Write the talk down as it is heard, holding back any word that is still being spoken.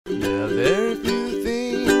There are very few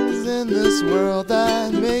things in this world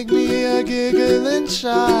that make me a giggling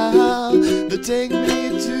child, that take me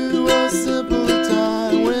to a simpler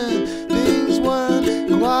time when things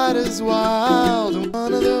weren't quite as wild. And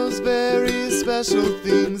one of those very special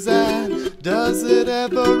things that does it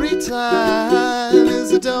every time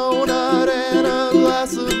is a donut and a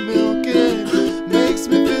glass of milk. It makes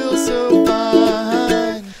me feel so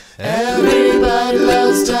fine. Everybody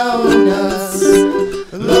loves donuts,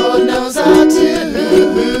 Lord knows I do.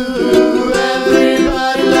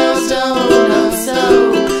 Everybody loves donuts,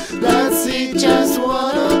 so let's eat just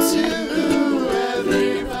one or two.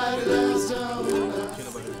 Everybody loves donuts.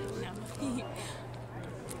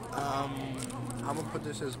 I'm gonna put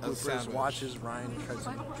this as bloopers. Watch as Ryan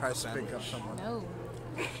tries to pick up someone. No.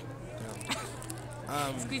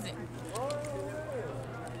 Squeeze it.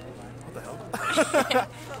 What the hell?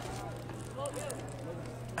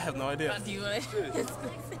 I have no idea. Do you want to?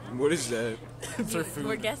 What is that? It's her food.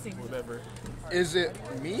 We're guessing. Whatever. Is it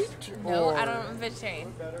meat? No, or I don't. I'm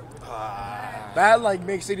vegetarian. That like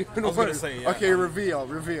makes it even I was gonna worse. say, yeah. Okay,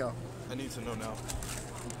 reveal. I need to know now.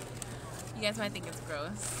 You guys might think it's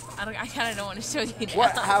gross. I kind of don't want to show you now.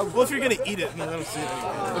 What? How? Well, if you're gonna eat it, no, I don't see it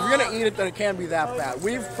anymore. If you're gonna eat it, then it can't be that bad.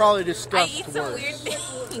 We've probably I discussed eat some worse. weird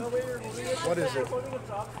things. What is it?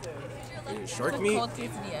 Shark It's meat? cold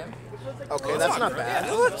quesadilla. Okay, that's not bad.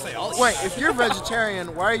 Wait, if you're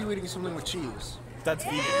vegetarian, why are you eating something with cheese? That's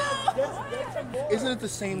vegan. Isn't it the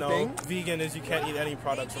same No, thing? vegan is you can't eat any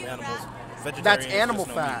products from animals. Vegetarian That's is animal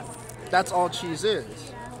just no fat. meat. That's all cheese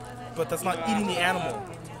is. But that's not eating the animal.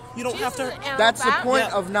 You don't have to. That's the point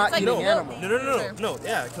Yeah. of not It's like eating milk. animals. No.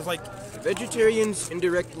 Yeah, because like Vegetarians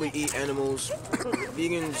indirectly eat animals.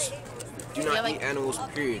 Vegans do not Yeah, like- eat animals,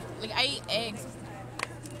 period. Like I eat eggs.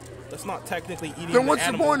 that's not technically eating. Then what's the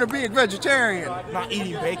animal. point of being vegetarian? Not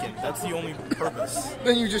eating bacon. That's the only purpose.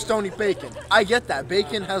 Then you just don't eat bacon. I get that.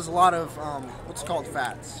 Bacon has a lot of what's it called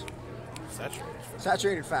fats, Saturated.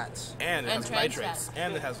 saturated fats. And it And has trans nitrates. fat.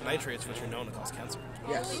 And it has nitrates, which are known to cause cancer.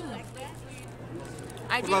 Yes.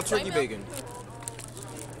 I What do about soy turkey milk. bacon?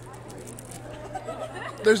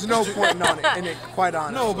 There's no point in it, quite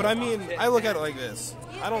honestly. No, but I mean, I look at it like this.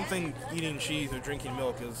 I don't think eating cheese or drinking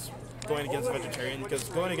milk is going against a vegetarian, because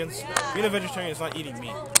being a vegetarian is not eating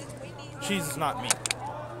meat. Cheese is not meat.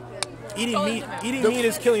 Eating meat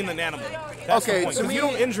is killing an animal. That's Okay, the point. to 'Cause me- you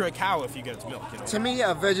don't injure a cow if you get its milk. You know? To me,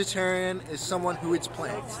 a vegetarian is someone who eats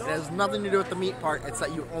plants. It has nothing to do with the meat part. It's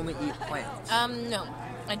that you only eat plants. No.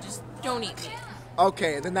 I just don't eat meat.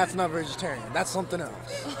 Okay, then that's not vegetarian. That's something else.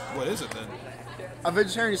 What is it then? A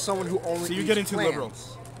vegetarian is someone who only So eats you're getting too plants. liberal.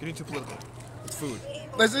 Getting too political. It's food.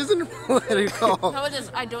 This isn't political. How about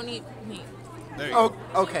this? I don't eat meat. There you Oh,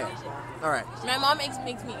 go. okay. All right. My mom makes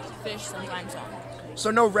me eat fish sometimes.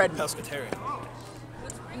 So no red meat. Pescatarian.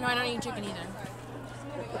 No, I don't eat chicken either.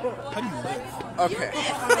 How do you live? Okay.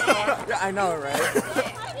 Yeah, I know, right?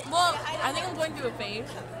 Well, I think I'm going through a phase.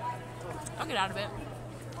 I'll get out of it.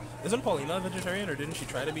 Isn't Paulina a vegetarian, or didn't she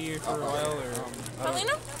try to be for a while? Or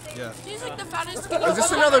Paulina? yeah. She's like the fattest. Is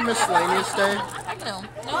this another miscellaneous day? Heck no.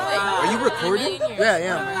 No way. Are you recording? Yeah,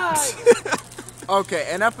 yeah. Okay,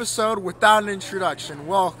 an episode without an introduction.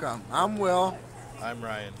 Welcome. I'm Will. I'm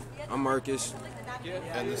Ryan, I'm Marcus.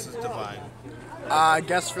 and this is Divine.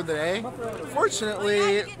 Guest for the day.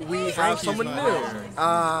 Fortunately, we have Frankie's someone not new. here.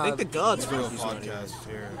 Thank the gods Real Frankie's not here. podcast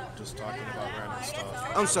here, just talking about random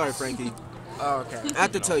stuff. I'm sorry, Frankie. Oh, okay. I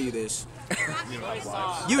have to tell you this. You know,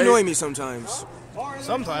 lives. You annoy me sometimes.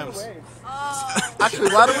 Sometimes,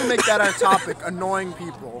 Actually, why don't we make that our topic? Annoying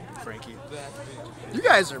people. Frankie. You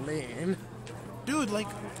guys are mean. Dude, like,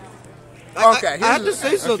 Okay, I have to here's-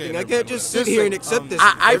 say something. I can't just sit Here's here the- and accept this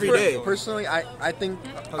I every day. Personally, I think.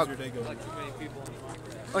 how's your day going?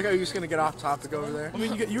 Okay, are you just gonna get off topic over there? I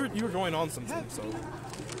mean, you were going on something, so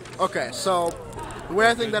Okay, so the way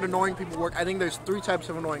I think that annoying people work, I think there's three types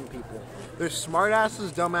of annoying people. There's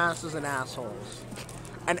smartasses, dumbasses, and assholes.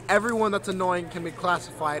 And everyone that's annoying can be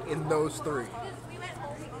classified in those three.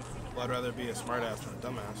 well, I'd rather be a smartass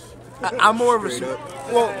than a dumbass. I'm more of a Straight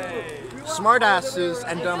up. well, smartasses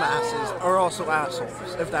and dumbasses are also assholes,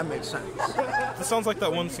 if that makes sense. This sounds like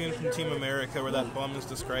that one scene from Team America where that bum is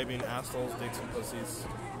describing assholes, dicks, and pussies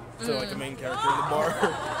to like a main character in the bar.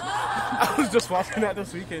 I was just watching that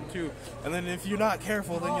this weekend too. And then if you're not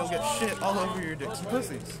careful, then you'll get shit all over your dicks and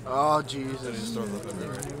pussies. Oh Then you just Jesus. throw it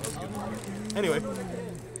everywhere. That was a good movie. Anyway,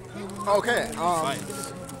 Okay.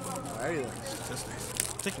 science, Alrighty then. statistics,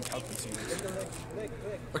 taking calculus units.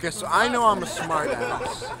 Okay, so I know I'm a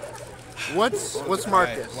smartass. What's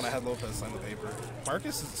Marcus? When I had Lopez sign the paper.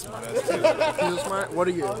 Marcus is a smartass too. He's a smart. What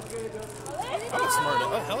are you? I'm a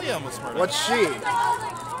smartass. Oh, hell yeah, I'm a smartass. What's she?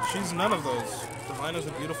 She's none of those. Divina's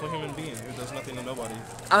a beautiful human being who does nothing to nobody.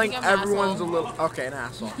 I think I'm an everyone's asshole. a little... Okay, an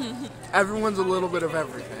asshole. Everyone's a little bit of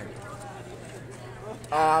everything.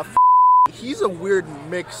 He's a weird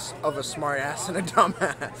mix of a smartass and a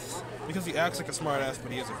dumbass. Because he acts like a smartass,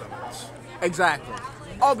 but he is a dumbass. Exactly.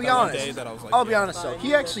 I'll be That one honest. day that I was like, I'll be yeah. honest though.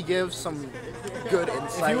 He actually gives some good If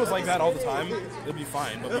insight. he was like that all the time, it'd be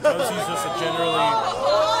fine. But because he's just a generally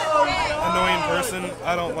annoying person,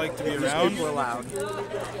 I don't like to be around. People are loud.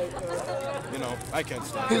 You know, I can't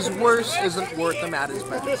stand it. His worst isn't worth him at his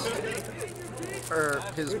best. Or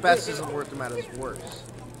his best isn't worth him at his worst.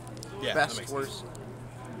 Yeah, that Best, makes worst. sense.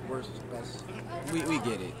 Worst is best. We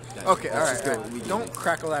get it. Okay, Let's alright. just go. We get Don't it.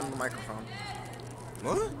 crackle that in the microphone.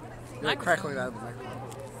 What? You're crackling that in the microphone.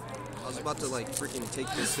 I was about to like freaking take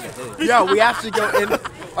this to the head. Yeah, we have to go in.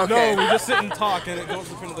 Okay. No, we just sit and talk, and it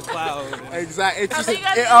goes up into the cloud. And Exactly. It's I just, think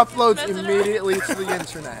I it did uploads mess it up. immediately to the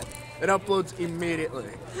internet. It uploads immediately.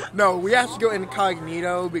 No, we have to go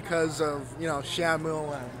incognito because of,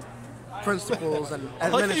 Shamu and principals and I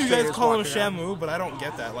like how you administrators. guys call him walking around. Shamu, but I don't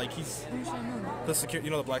get that. Like, he's the security,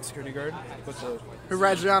 the black security guard with the. Who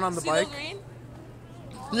rides around on the See bike? the green?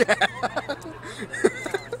 Yeah. Yeah.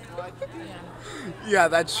 Yeah,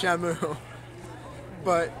 that's Shamu.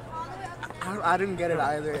 But I didn't get it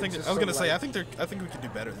either. I think It's I was just gonna so, say like- I think we could do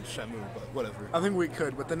better than Shamu, but whatever. I think we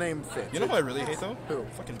could, but the name fits. You know who I really hate though? Who?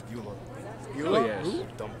 Fucking Beulah. Beulah? yes. Who?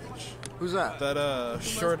 Dumb bitch. Who's that? That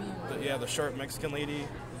short, the short Mexican lady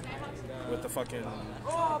with the fucking.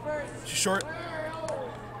 She's short.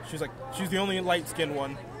 She's the only light skinned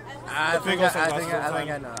one. I big think old I sunglasses think all the I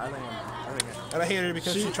time. know. And I hate her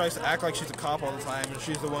because she She- tries to act like she's a cop all the time, and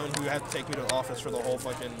she's the one who had to take me to the office for the whole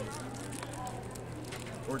fucking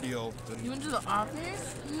ordeal. And You went to the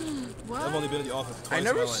office? What? I've only been to the office twice. I in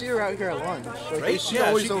never my life. see her out here at lunch. Like, Right? is she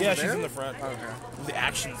always over yeah, there? she's in the front. Okay. The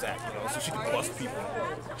actions act, so she can bust people.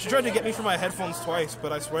 She tried to get me for my headphones twice,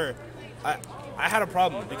 but I swear, I had a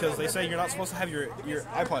problem because they say you're not supposed to have your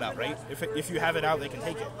iPod out, right? If you have it out, they can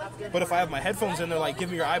take it. But if I have my headphones in, they're like, give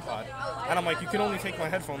me your iPod. And I'm like, you can only take my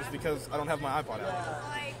headphones because I don't have my iPod out.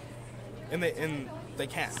 And they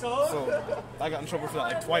can't. So I got in trouble for that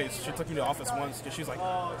like twice. She took me to the office once because she's like,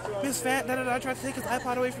 Miss Fat, I tried to take his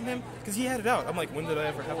iPod away from him because he had it out. I'm like, when did I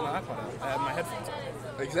ever have my iPod out? I had my headphones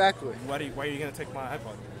out. Exactly. Why are you gonna take my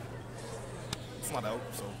iPod? It's not out,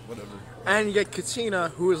 so whatever. And you get Katina,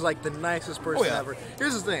 who is like the nicest person Oh, yeah. ever.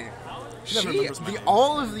 Here's the thing. She never remembers my name.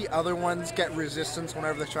 All of the other ones get resistance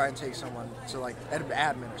whenever they try and take someone to like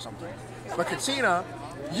admin or something. But Katina,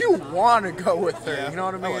 you want to go with her. Yeah, You know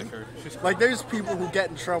what I I mean? like her. She's cool. Like there's people who get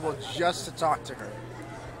in trouble just to talk to her.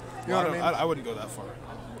 You know what I mean? I wouldn't go that far.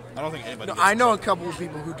 I don't think anybody. No, gets I know a in couple of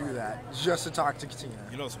people who do that just to talk to Katina.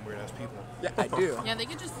 trouble. You know some weird ass people. Yeah, I do. Yeah, they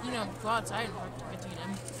could just, go outside and talk to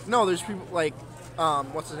Katina. No, there's people like,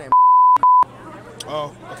 what's his name?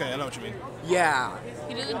 Oh, okay, I know what you mean. Yeah,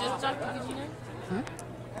 He doesn't just talk to Katina?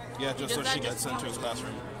 Yeah, just so Does that she just gets into his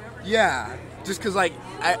classroom. yeah. Just because like,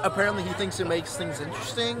 apparently he thinks it makes things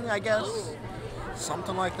interesting. I guess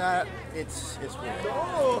something like that. It's weird.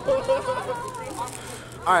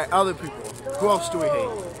 All right, other people. Who else do we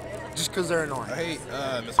hate? Just because they're annoying. I hate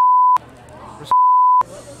Miss.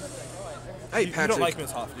 Hey, You Patrick. don't like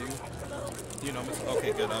Miss Hoff, do you? Do you know Miss?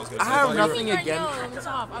 Okay, good. I was gonna I say. have thought you nothing were- against- I know, it's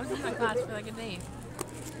off. I was in that class for like a day.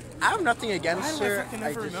 I have nothing Why against do I her. fucking I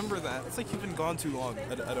never just- remember that? It's like you've been gone too long.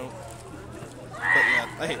 I don't. But yeah,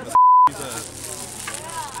 I hate Miss.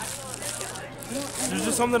 There's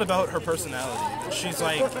just something about her personality.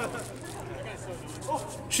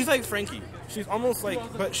 She's like Frankie. She's almost like,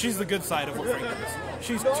 but she's the good side of what Frankie is.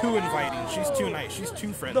 She's too inviting. She's too nice. She's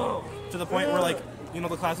too friendly. To the point where like, the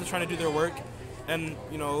class is trying to do their work, and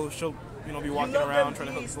she'll be walking around trying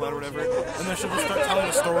to help people out or whatever, and then she'll just start telling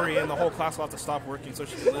a story, and the whole class will have to stop working so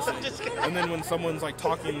she can listen. And then when someone's like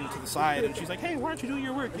talking to the side, and she's like, "Hey, why aren't you doing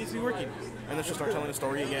your work? You need to be working." And then she'll start telling a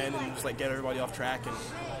story again, and just like get everybody off track. And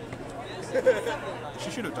she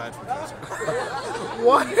should have died from cancer.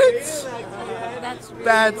 What? That's really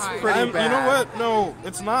That's hard. pretty You bad. know what? No,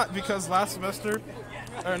 it's not because not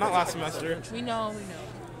last semester, We know.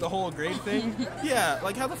 the whole grade thing. Yeah,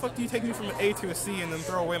 like how the fuck do you take me from an A to a C and then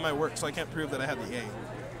throw away my work so I can't prove that I had the A?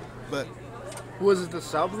 But Was it the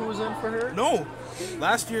sub who was in for her? no,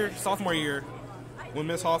 last year, sophomore year, when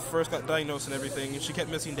Miss Hoff first got diagnosed and everything, and she kept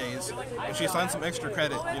missing days, and she assigned some extra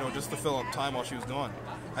credit, just to fill up time while she was gone.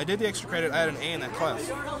 I did the extra credit. I had an A in that class.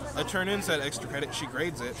 I turned in said extra credit. She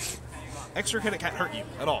grades it. Extra credit can't hurt you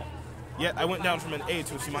at all. Yet I went down from an A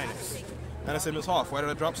to a C minus. And I said, Ms. Hoff, why did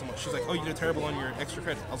I drop so much? She's like, oh, you did terrible on your extra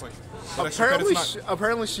credit. I was like, but extra credit's not...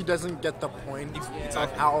 Apparently she doesn't get the point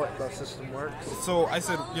of how the system works. So I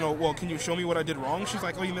said, well, can you show me what I did wrong? She's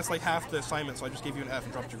like, oh, you missed like half the assignment, so I just gave you an F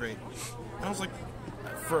and dropped your grade. And I was like,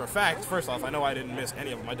 for a fact, first off, I know I didn't miss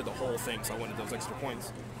any of them. I did the whole thing, so I wanted those extra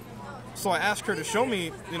points. So I asked her to show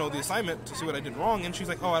me, the assignment to see what I did wrong, and she's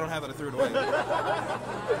like, oh, I don't have it, I threw it away.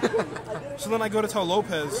 So then I go to tell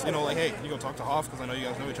Lopez, like, hey, you go talk to Hoff, because I know you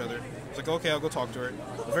guys know each other. He's like, okay, I'll go talk to her.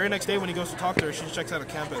 The very next day when he goes to talk to her, she checks out of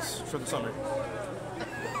campus for the summer.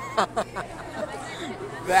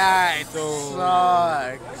 That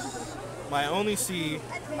sucks. My only C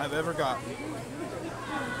I've ever gotten.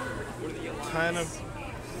 Kind of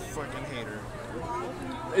fucking hate her.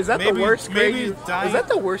 Is that the worst grade? Is dying. that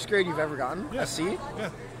the worst grade you've ever gotten? Yeah. A C? Yeah.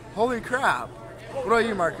 Holy crap! What about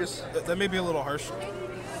you, Marcus? That may be a little harsh.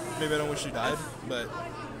 Maybe I don't wish she died, but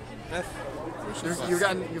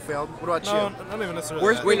you failed. What about you? No, not even necessarily.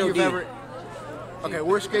 Worst that. grade you've ever. Okay,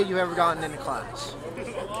 worst grade you've ever gotten in a class.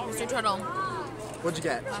 Mr. Turtle, What'd you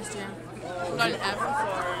get? last year. I got an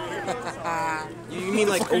F. You mean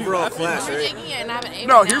like overall class, I'm right? taking it and I have an A.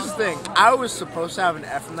 No, right here's now. the thing. I was supposed to have an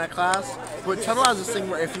F in that class, but Tuttle has this thing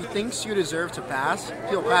where if he thinks you deserve to pass,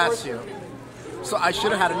 he'll pass you. So I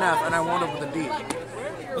should have had an F, and I wound up with a D.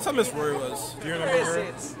 That's how Miss Roy was. Do you remember her?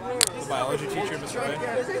 The biology teacher, Miss Roy?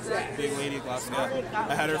 Big lady, glass guy.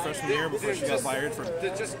 I had her freshman year before she got fired for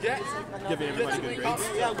giving everybody good grades.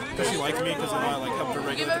 Because she liked me, because I helped her Give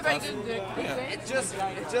regulate the everybody class. good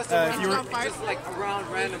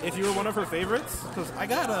grades. If you were one of her favorites, because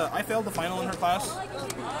I failed the final in her class.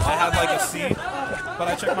 I had like a C, but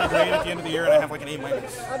I checked my grade at the end of the year and I have like an A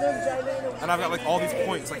minus. And I've got like all these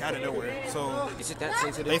points like out of nowhere. So Is it that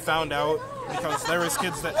sensitive? they found out because there was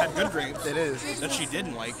kids that had good grades. It is. That she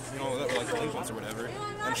didn't like, that were like delinquents or whatever,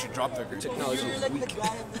 and she dropped their grades. Technology is weak.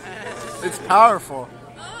 It's powerful.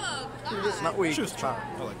 It's not weak. She was It's true.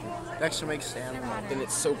 powerful. I like her. That should make stand. Then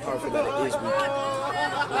it's so powerful that it is weak.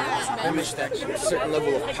 You reach that certain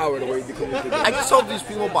level of power to where you become weak again. I just hope these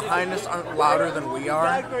people behind us aren't louder than we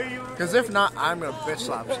are. Because if not, I'm going to bitch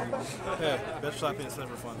slap someone. Yeah, bitch slapping is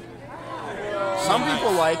never fun. Some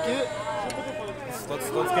people like it. Let's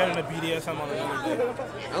get into BDSM on another day.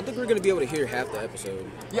 I don't think we're gonna be able to hear half the episode.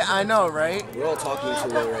 Yeah, I know, right? We're all talking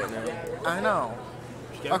too low right now. I know.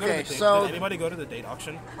 Yeah, Okay, so- did anybody go to the date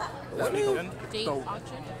auction this weekend? Date So-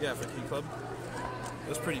 auction? Yeah, for Key Club. It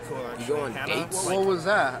was pretty cool actually. You go on Hannah, dates? What was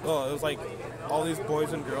that? Oh, it was like all these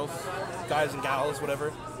boys and girls, guys and gals,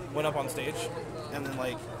 whatever, went up on stage, and then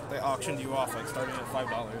like they auctioned you off, like starting at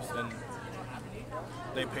 $5, and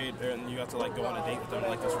they paid, and you got to like go on a date with them,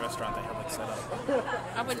 like this restaurant they had like set up.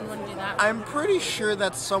 I wouldn't want to do that. I'm pretty sure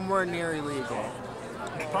that's somewhere near illegal.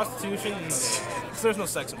 Prostitution, because there's no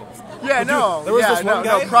sex involved. Yeah, no. There was Yeah, this one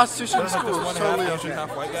no, guy. prostitution There in was like school this is one totally half Asian, okay.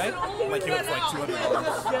 half white guy. Like he went for like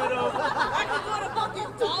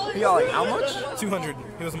 $200. He got like how much? 200.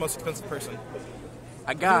 He was the most expensive person.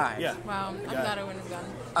 A guy. Yeah. Wow, I'm glad I wouldn't have gone.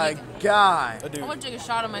 A guy. A dude. I would take a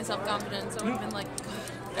shot of my self-confidence. I would have been like,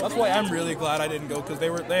 That's why I'm really glad I didn't go, because they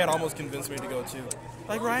had almost convinced me to go too.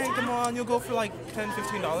 Like, Ryan, come on, you'll go for like $10,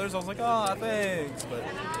 $15. I was like, oh, thanks, but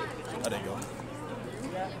I didn't go.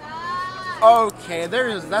 Okay,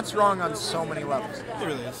 that's wrong on so many levels. It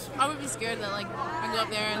really is. I would be scared that like I go up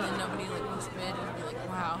there and then nobody like will spit and be like,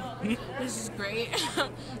 wow, this is great.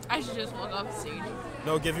 I should just walk off the stage.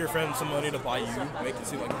 No, give your friend some money to buy you, make it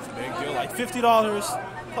seem like it's a big deal. Like $50.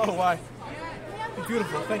 Oh, why? You're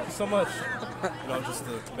beautiful. Thank you so much. Just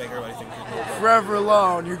to make everybody think you're cool. Forever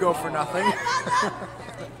alone, you go for nothing.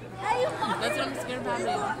 That's what I'm scared about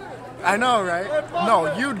happening. I know, right?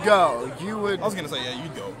 No, you'd go. You would. I was gonna say, yeah,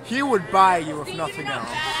 you'd go. He would buy you if nothing else.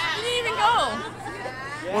 You didn't even go.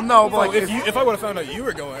 Well, no, but Like, like if I would have found out you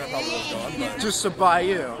were going, I probably would have gone. But just to buy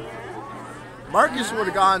you. Marcus would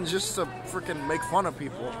have gone just to freaking make fun of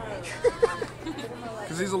people.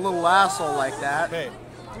 Because he's a little asshole like that. hey,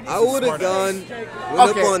 I would have Smart gone, went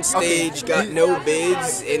Okay, up on stage, okay. got no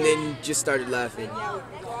bids, and then just started laughing.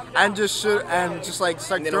 And just start And then I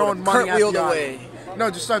throwing would've money at the cartwheeled audience. away. No,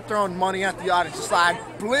 just start throwing money at the audience. Just like,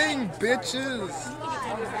 bling, bitches.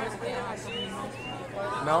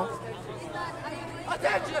 No?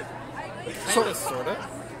 kinda, sorta.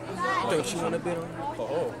 Don't you want to bid on?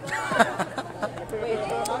 Oh.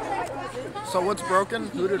 So what's broken?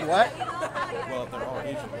 Who did what? Well, they're all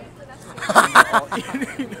Asian. They're all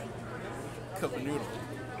eating cup of noodle.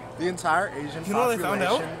 The entire Asian You know what I found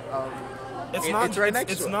population of It's right next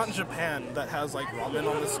to It's us. not Japan that has like ramen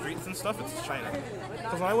on the streets and stuff. It's China.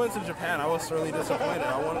 Because when I went to Japan, I was thoroughly disappointed.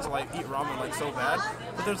 I wanted to like eat ramen like so bad,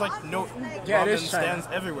 but there's like no Yeah, it ramen is China. stands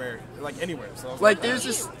everywhere, like anywhere. So I was Like there's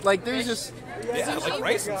this yeah, like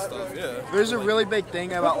rice and stuff. Yeah. there's a really big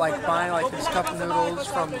thing about like buying like these cup noodles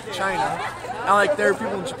from China, and like there are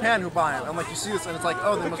people in Japan who buy them, and like you see this and it's like,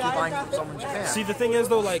 oh, they must be buying from someone in Japan. See, the thing is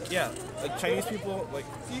though, like like Chinese people, like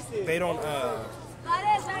they don't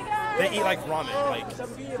they eat like ramen, like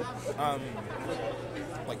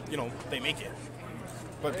they make it.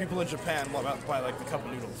 But people in Japan buy like the cup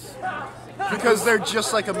of noodles. Because they're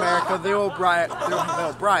just like America, they will buy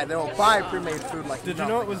pre-made food like. Did you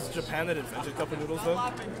know it was Japan that invented cup of noodles though?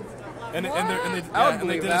 And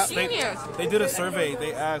they did a survey.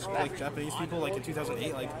 They asked like Japanese people like in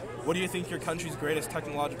 2008, like, what do you think your country's greatest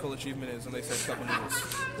technological achievement is? And they said cup of noodles.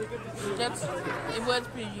 It was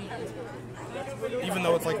pretty genius. Even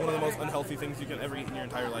though it's like one of the most unhealthy things you can ever eat in your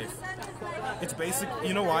entire life. It's basic.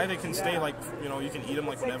 You know why they can stay like, you can eat them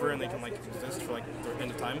like whenever and they can like exist for like the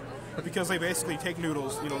end of time? Because they basically take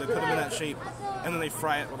noodles, they put them in that shape and then they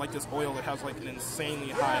fry it with like this oil that has like an insanely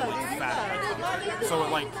high like fat content. So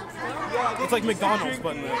it's like McDonald's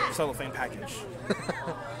but in a cellophane package.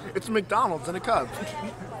 It's McDonald's in a cup.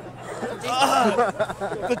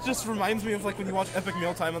 That just reminds me of like when you watch Epic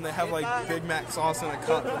Mealtime and they have like Big Mac sauce in a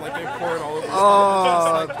cup and like they pour it all over.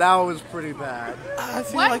 Oh, that was pretty bad. I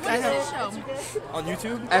feel What? like What I is have this show? on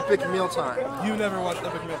YouTube. Epic Mealtime. You never watched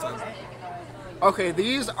Epic Mealtime. Okay,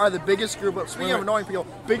 these are the biggest group of, speaking of annoying people,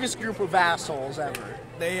 biggest group of assholes ever.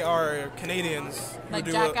 They are Canadians who Like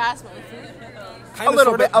do Jackass, but with food? A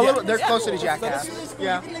little bit, they're closer to Jackass.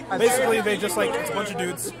 Yeah. Basically, they just like, it's a bunch of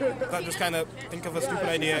dudes that just kind of think of a stupid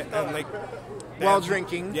idea and like... While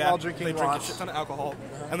drinking they drink a lots. shit ton of alcohol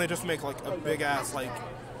and they just make like a big ass like...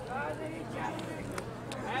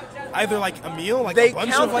 Either like a meal, like They a bunch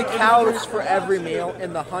count of like... the calories for every meal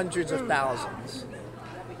in the hundreds of thousands.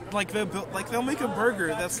 Like they'll make a burger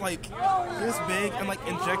that's like this big and like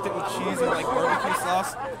inject it with cheese and like barbecue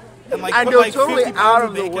sauce and like And put they're like totally 50 out pounds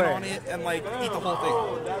of the bacon way. on it and like eat the whole thing.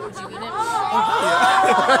 Would you eat it?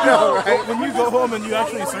 I know, right? When you go home and you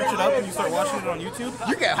actually search it up and you start watching it on YouTube,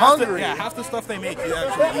 You get half the- hungry. half the stuff they make you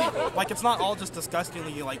actually eat. Like it's not all just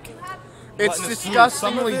disgustingly like. It's gluttonous food.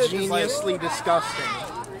 Some of disgustingly, it is, like, geniusly disgusting.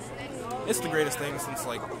 it's the greatest thing since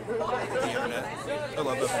like the internet. I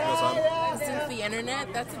love Epic Mealtime, Since the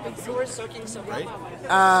internet, that's a big thing. right?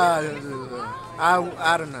 I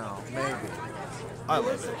don't know, maybe. I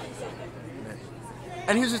love it.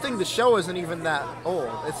 And here's the thing: the show isn't even that old.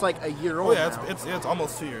 It's like a year Oh old yeah, now. it's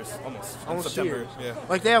almost 2 years, almost. In Almost 2 September, years. yeah.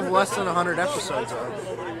 Like they have less than 100 episodes of.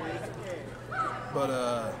 But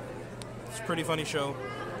it's a pretty funny show.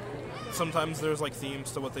 Sometimes there's like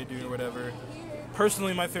themes to what they do or whatever.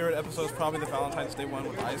 Personally, my favorite episode is probably the Valentine's Day one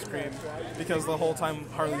with the ice cream, because the whole time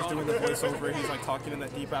Harley's doing the voiceover, he's like talking in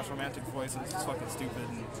that deep ass romantic voice, and it's just fucking stupid.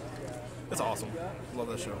 And it's awesome. Love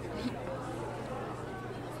that show.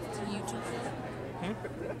 It's a YouTube show.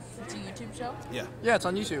 It's a YouTube show. Yeah. Yeah, it's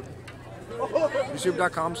on YouTube.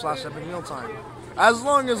 YouTube.com/Epic Mealtime. As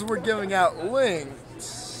long as we're giving out links.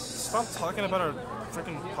 Stop talking about our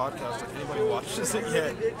freaking podcast if anybody watches it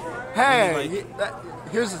yet. Hey,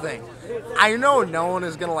 here's the thing. I know no one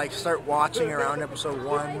is gonna like start watching around episode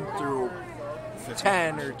 1 through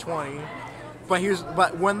 10 or 20.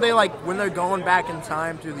 But when they're going back in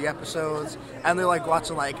time through the episodes and they're like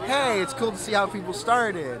watching like, hey, it's cool to see how people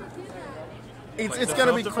started. It's Like the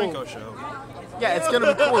gonna be Philip cool. DeFranco show. Yeah, it's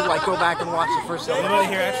gonna be cool to like go back and watch the first episode. Anybody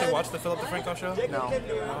here actually watch the Philip DeFranco show? No.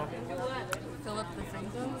 Philip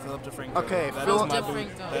DeFranco. Philip DeFranco. Okay, That Philip is my boo.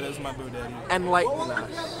 DeFranco. That is my boo daddy. Enlighten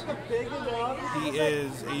us. He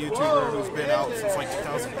is a YouTuber who's been out since like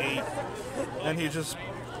 2008, and he just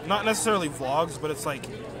not necessarily vlogs, but it's like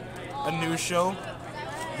a news show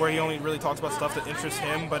where he only really talks about stuff that interests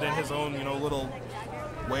him, but in his own little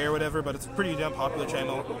way or whatever. But it's a pretty damn popular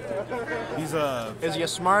channel. He's Is he a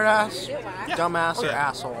smartass, dumbass, Oh, or yeah.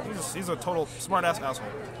 asshole? He's a total smart ass asshole,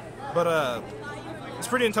 but he's a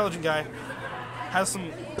pretty intelligent guy. Has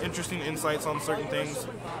some interesting insights on certain things.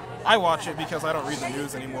 I watch it because I don't read the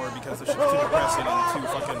news anymore because the shit's too depressing and too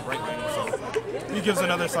fucking right wing. So he gives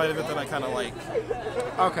another side of it that I kind of like.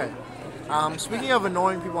 Okay. Speaking of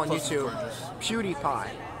annoying people on Plus it's YouTube, gorgeous. PewDiePie.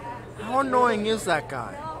 How annoying is that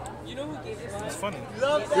guy? It's funny.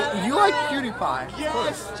 You like PewDiePie?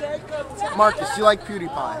 Marcus, you like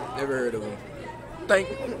PewDiePie? Never heard of him. Thank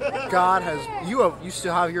God you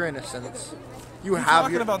still have your innocence. You What are you have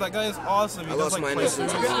talking your. about? That guy is awesome. He I does lost like my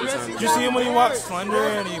innocence a playthroughs. long time. Did you see him when he watched Slender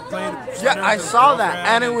and he played? Yeah, Slender I with his saw that,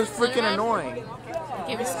 girlfriend and it was freaking annoying.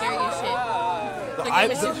 Give me scary as shit.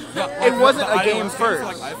 It wasn't a game iOS first.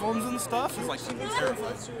 Games, like iPhones and stuff is like something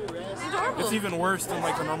terrifying. It's even worse than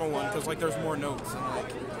like the normal one because like there's more notes and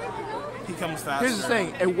like he comes faster. Here's the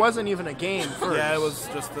thing: it wasn't even a game first. Yeah, it was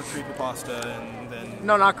just the creepypasta and then.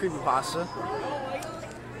 No, not creepypasta.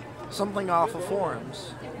 Something off of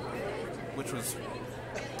forums. Which was.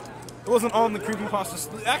 It wasn't on the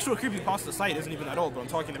creepypasta. The actual creepypasta site isn't even that old, but I'm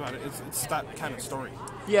talking about it. It's that kind of story.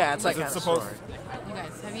 Yeah, it's like It's kind of supposed. story. You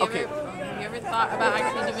guys, have you ever thought about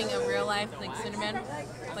actually doing a real life like Cinnamon?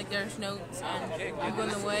 Like there's notes and you go in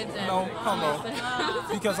the woods and No, hell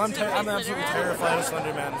no. Because I'm absolutely terrified of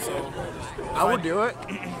Slenderman, so I would do it.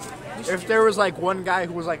 If there was like one guy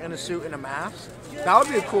who was like in a suit and a mask, that would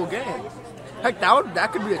be a cool game. Heck,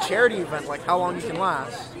 that could be a charity event, like how long you can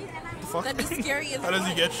last. fuck. That'd be scary as How does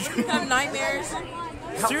he get you? have nightmares.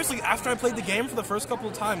 Seriously, after I played the game for the first couple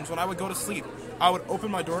of times, when I would go to sleep, I would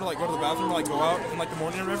open my door to like go to the bathroom, to, like go out in like the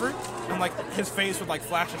morning or whatever, and like his face would like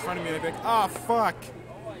flash in front of me, and I'd be like, "Ah, fuck."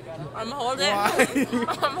 I'm holding it.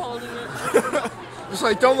 Why? I'm holding it. Just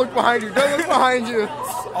like, don't look behind you, don't look behind you.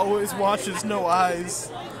 Always watches, no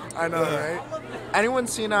eyes. I know, right? Anyone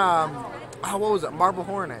seen what was it? Marble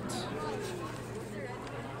Hornets.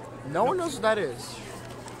 No one knows what that is.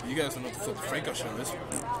 You guys don't know what the Franco show is.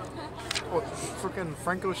 Well, freaking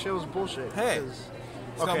Franco show's bullshit. Hey, 'cause-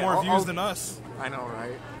 it's got okay, more I'll- views I'll- than us I know,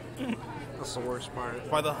 right? That's the worst part.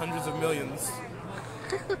 by the hundreds of millions.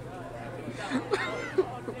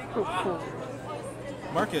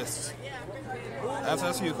 Marcus, I have to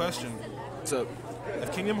ask you a question. What's up?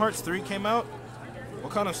 If Kingdom Hearts 3 came out,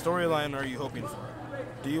 what kind of storyline are you hoping for?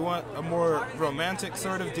 Do you want a more romantic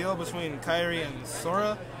sort of deal between Kairi and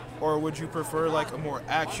Sora? Or would you prefer like a more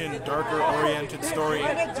action, darker oriented story?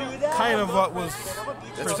 Kind of what was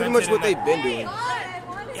That's pretty much what they've been doing.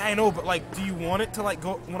 Yeah, I know, but like, do you want it to like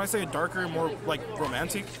go, when I say darker, more like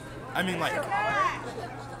romantic, I mean like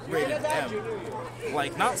rated M.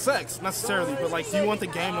 Like, not sex necessarily, but like, do you want the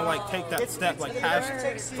game to like take that step, like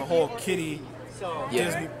past the whole kiddie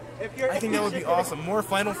Disney? I think that would be awesome. More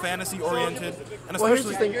Final Fantasy oriented, and Well, here's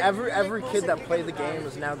the especially thing: every kid that played the game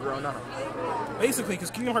is now grown up. basically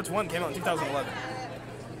because Kingdom Hearts 1 came out in 2011.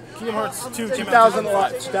 Kingdom Hearts 2 came out in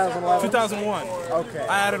 2005. 2011. 2001. Okay.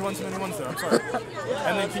 I added one too many ones there, I'm sorry.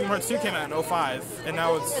 And then Kingdom Hearts 2 came out in 2005, and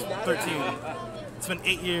now it's 13. It's been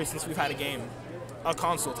 8 years since we've had a game. A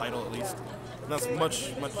console title, at least. And that's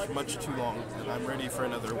much, much, much too long, and I'm ready for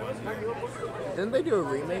another one. Didn't they do a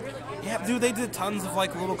remake? Yeah, dude, they did tons of,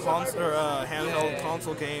 like, little handheld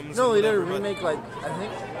console games. No, and they did a whatever, but- remake, like, I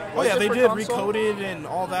think. Oh, was yeah, it they for did console? Recoded and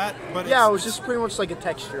all that, but Yeah, it's, it was just pretty much like a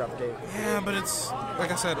texture update. yeah, but it's,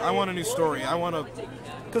 like I said, I want a new story. I want to...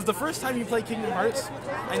 Because the first time you play Kingdom Hearts,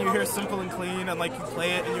 and you hear Simple and Clean, and, like, you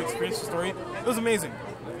play it and you experience the story, it was amazing.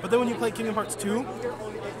 But then when you play Kingdom Hearts 2,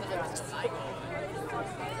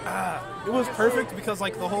 it was perfect because,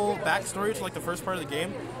 like, the whole backstory to, like, the first part of the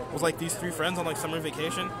game was, like, these three friends on, like, summer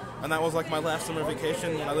vacation, and that was, like, my last summer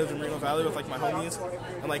vacation when I lived in Reno Valley with, like, my homies,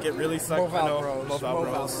 and, like, it really sucked. Moval I know, Bros. Moval Moval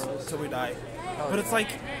Bros. Bros. Till we die. But it's, like,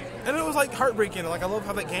 and it was, like, heartbreaking, like, I love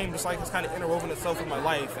how that game just, like, has kind of interwoven itself with my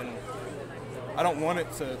life, and I don't want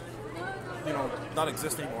it to, you know, not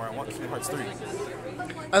exist anymore. I want Kingdom Hearts 3.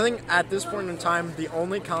 I think at this point in time, the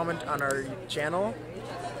only comment on our channel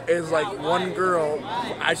is like one girl,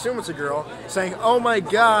 I assume it's a girl, saying, "Oh my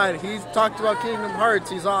God, he's talked about Kingdom Hearts.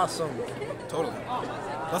 He's awesome." Totally.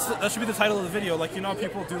 That should be the title of the video. Like, you know,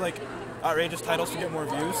 people do like outrageous titles to get more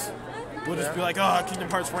views. We'll just be like, "Oh, Kingdom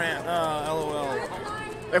Hearts rant, LOL."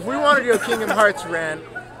 If we want to do a Kingdom Hearts rant,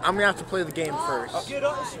 I'm gonna have to play the game first.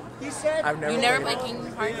 I've never. You never played played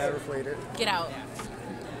Kingdom Hearts? Never played it. Get out.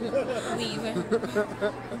 Leave.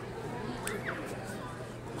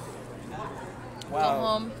 Go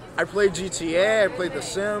home. I played GTA. I played The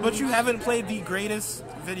Sims. But you haven't played the greatest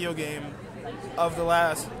video game of the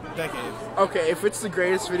last decade. Okay, if it's the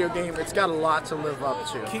greatest video game, it's got a lot to live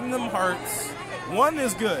up to. Kingdom Hearts 1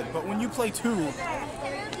 is good, but when you play 2, It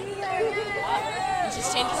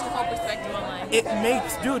just changes the whole perspective on life. it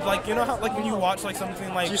makes, dude, like, you know how, like, when you watch, like,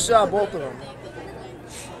 something like, You saw both of them.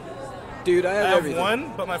 Dude, I I have have everything.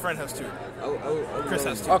 1, but my friend has 2. I'll Chris go.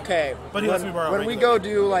 has 2. Okay, But he lets me borrow when we regularly. go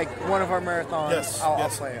do like one of our marathons, Yes, I'll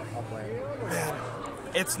yes. play it. I'll play it. Man,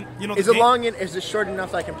 it's, you know, Is the it game- long? Is it short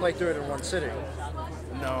enough that I can play through it in one sitting?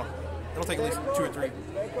 No. It'll take at least 2 or 3.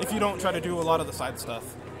 If you don't try to do a lot of the side stuff.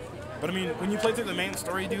 But I mean, when you play through the main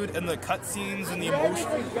story, dude, and the cutscenes and the emotion,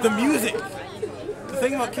 the music. The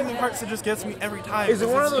thing about Kingdom Hearts that just gets me every time. Is it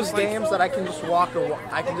one of it's those just like- games that I can just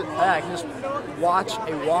I can just watch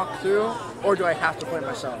a walkthrough, or do I have to play it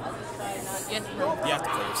myself? Yes, You have to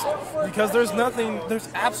play yourself. Because there's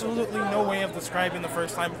absolutely no way of describing the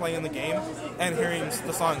first time playing the game and hearing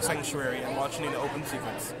the song Sanctuary and watching the open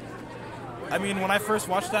sequence. I mean, when I first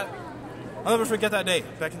watched that, I'll never forget that day,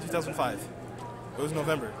 back in 2005. It was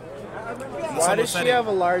November. Why does she have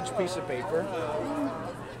a large piece of paper?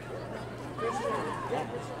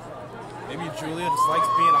 Maybe Julia just likes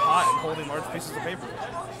being hot and holding large pieces of paper.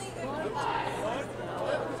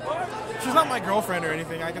 She's not my girlfriend or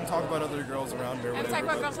anything. I can talk about other girls around her. I talk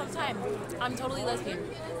about girls all the time. I'm totally lesbian.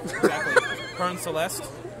 Exactly. Her and Celeste.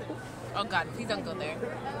 Oh God, please don't go there.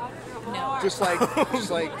 No. Just like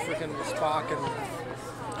freaking Spock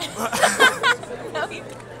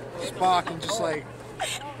and just like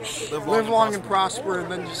live long and prosper, and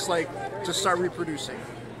then just start reproducing.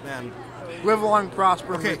 Man. Live long,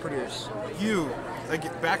 prosper, and reproduce.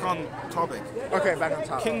 Back on topic. Okay, back on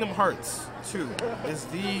topic. Kingdom Hearts 2 is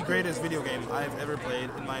the greatest video game I've ever played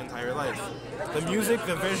in my entire life. The music,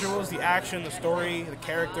 the visuals, the action, the story, the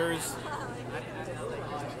characters.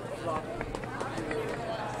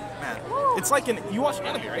 Man, it's like you watch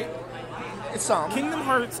anime, right? It's some. Kingdom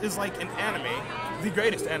Hearts is like an anime, the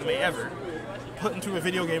greatest anime ever, put into a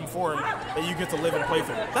video game form that you get to live and play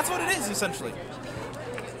through. That's what it is, essentially.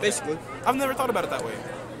 Basically. I've never thought about it that way.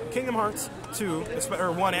 Kingdom Hearts 2,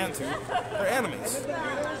 or 1 and 2, they're animes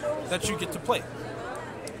that you get to play.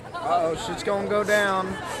 Uh-oh, shit's gonna go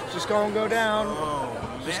down. Shit's gonna go down.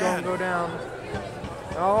 Oh, Shit's gonna go down.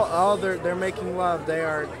 Oh, they're making love.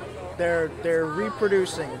 They're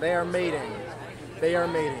reproducing. They are mating. They are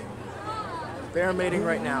mating. They are mating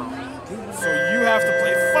right now. So you have to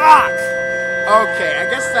play. Fuck! Okay, I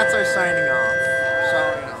guess that's our signing off. So,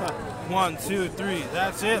 1, 2, 3.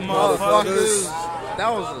 That's it, motherfuckers.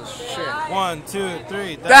 That was a shit. 1, 2,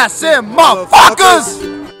 3. That's it, motherfuckers!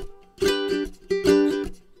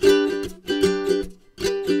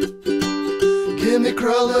 Give me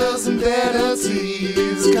crullers and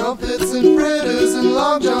vanities, comfits and fritters and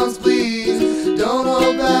long johns, please. Don't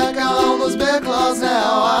hold back on those bed claws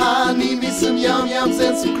now. I need me some yum-yums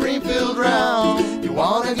and some cream-filled round. You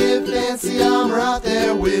wanna get fancy, I'm right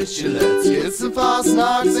there with you. Let's get some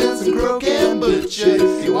Fosnox and some croquet butcher.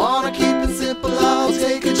 If you wanna keep it simple, I'll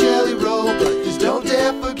take a jelly roll, but just don't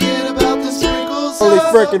dare forget about the sprinkles. Holy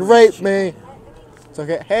frickin' rape me. It's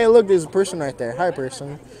okay. Hey, look, there's a person right there. Hi,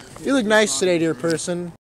 person. You look nice today, dear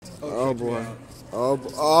person. Oh boy. Oh boy.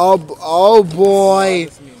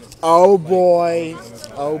 Oh boy.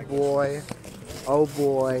 Oh boy. Oh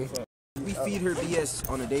boy. We feed her BS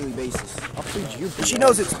on a daily basis. I'll feed you. She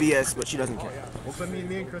knows it's BS, but she doesn't care.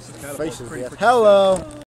 Me and Chris have Faces, yes. Hello.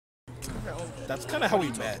 That's kind of how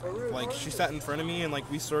we met. Like, she sat in front of me and like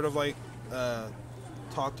we sort of like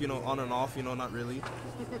talked, on and off, not really.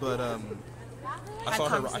 But I saw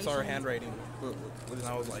her handwriting, and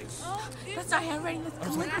I was like, That's not handwriting, that's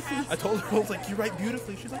calligraphy. I told her, I was like, you write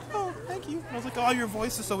beautifully. She's like, oh, thank you. And I was like, oh, your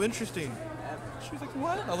voice is so interesting. She was like,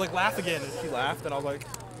 what? I was like, laugh again. And she laughed, and I was like,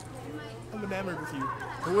 I'm enamored with you.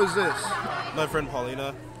 Who is this? My friend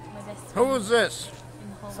Paulina. Who is this?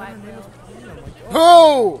 Who? Stop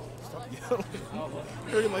yelling.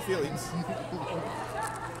 Hurting my feelings.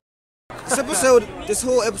 This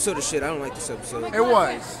whole episode is shit. I don't like this episode. It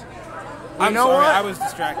was. I'm know sorry, what? I was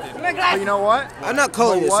distracted. But you know what? I'm not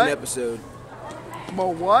calling this what? an episode. Mo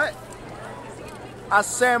what? I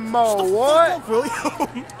said mo what?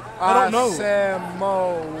 William? I don't know. I said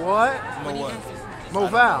mo what? Mo what? Mo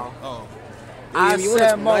Val. Oh. I you want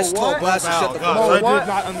said a mo nice tall what? glass of shut the fuck Mo I up. what? did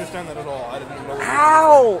not understand that at all. I didn't know.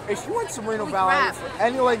 Ow! If you went to Reno Holy Valley crap. for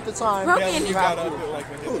any length of time, Broken. Yeah, we you got have up to. at like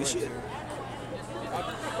when Holy shit.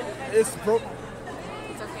 It's broke.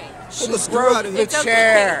 It's okay. She's broke the It's okay.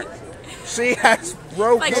 chair. She has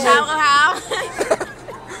broken Like, it. how?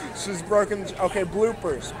 She's broken. Okay,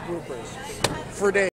 bloopers. For days.